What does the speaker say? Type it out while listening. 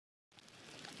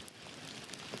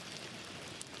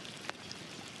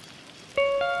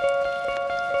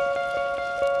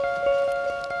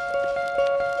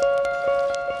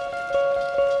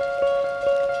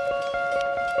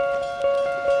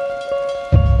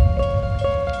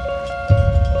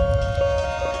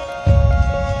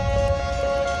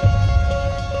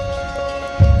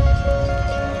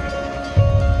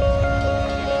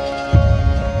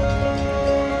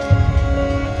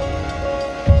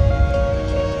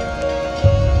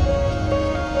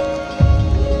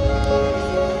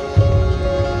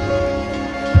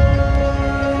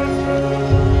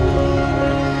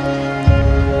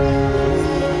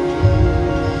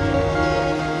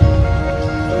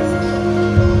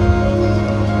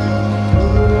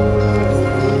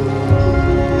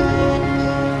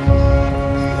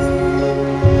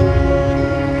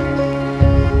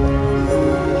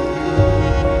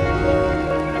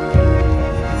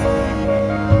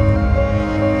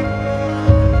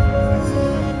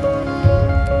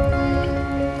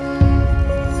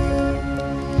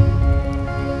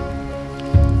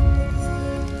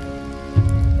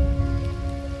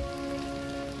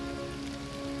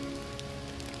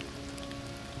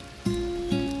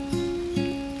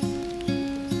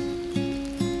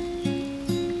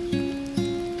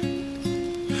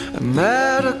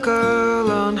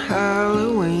girl on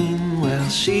Halloween. Well,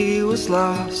 she was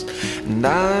lost and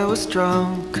I was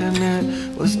drunk, and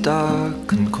it was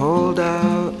dark and cold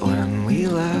out when we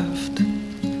left.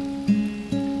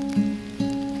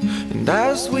 And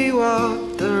as we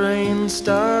walked, the rain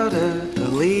started, the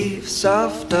leaves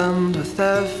softened with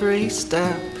every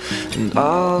step, and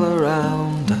all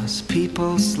around us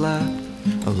people slept,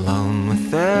 alone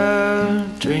with their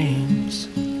dreams.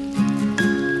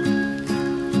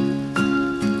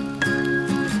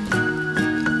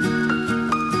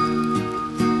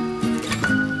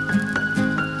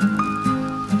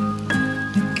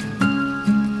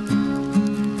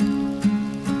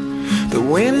 The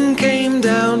wind came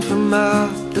down from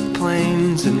out the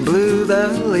plains and blew the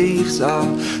leaves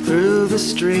all through the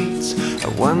streets. I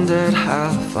wondered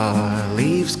how far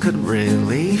leaves could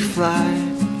really fly.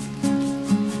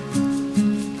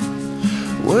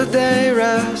 Would they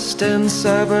rest in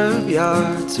suburb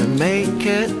yards or make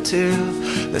it to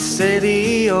the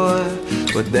city, or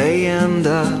would they end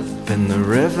up in the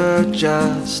river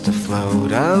just to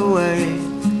float away?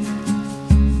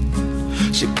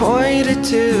 She pointed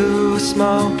to a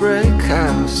small brick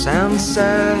house and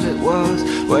said it was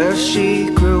where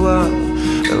she grew up.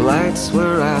 The lights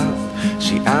were out.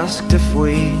 She asked if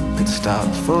we could stop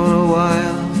for a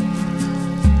while.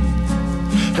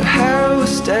 Her hair was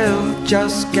still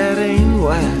just getting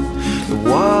wet, the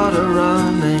water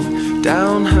running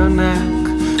down her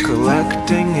neck,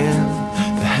 collecting in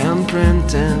the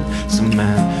handprint in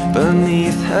cement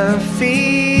beneath her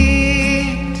feet.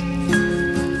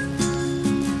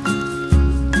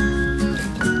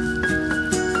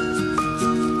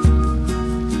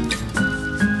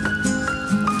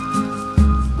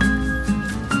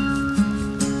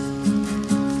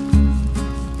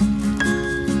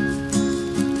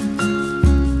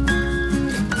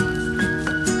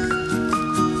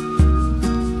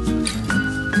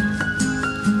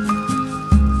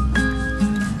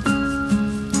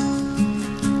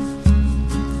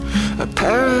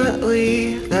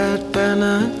 Apparently there'd been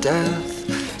a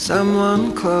death.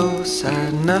 Someone close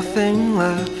had nothing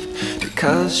left,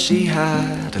 because she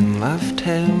hadn't loved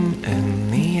him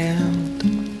in the end.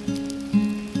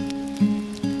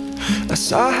 I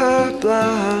saw her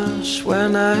blush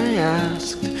when I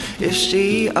asked if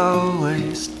she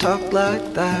always talked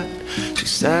like that. She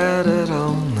said it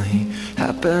only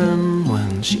happened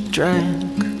when she drank.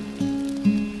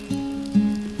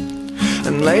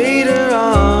 And later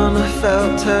on I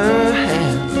felt her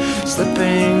hand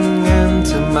slipping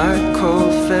into my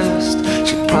cold fist.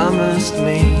 She promised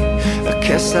me a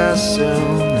kiss as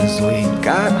soon as we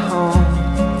got home.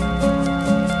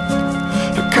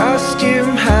 Her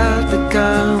costume had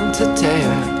begun to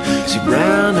tear. She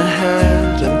ran ahead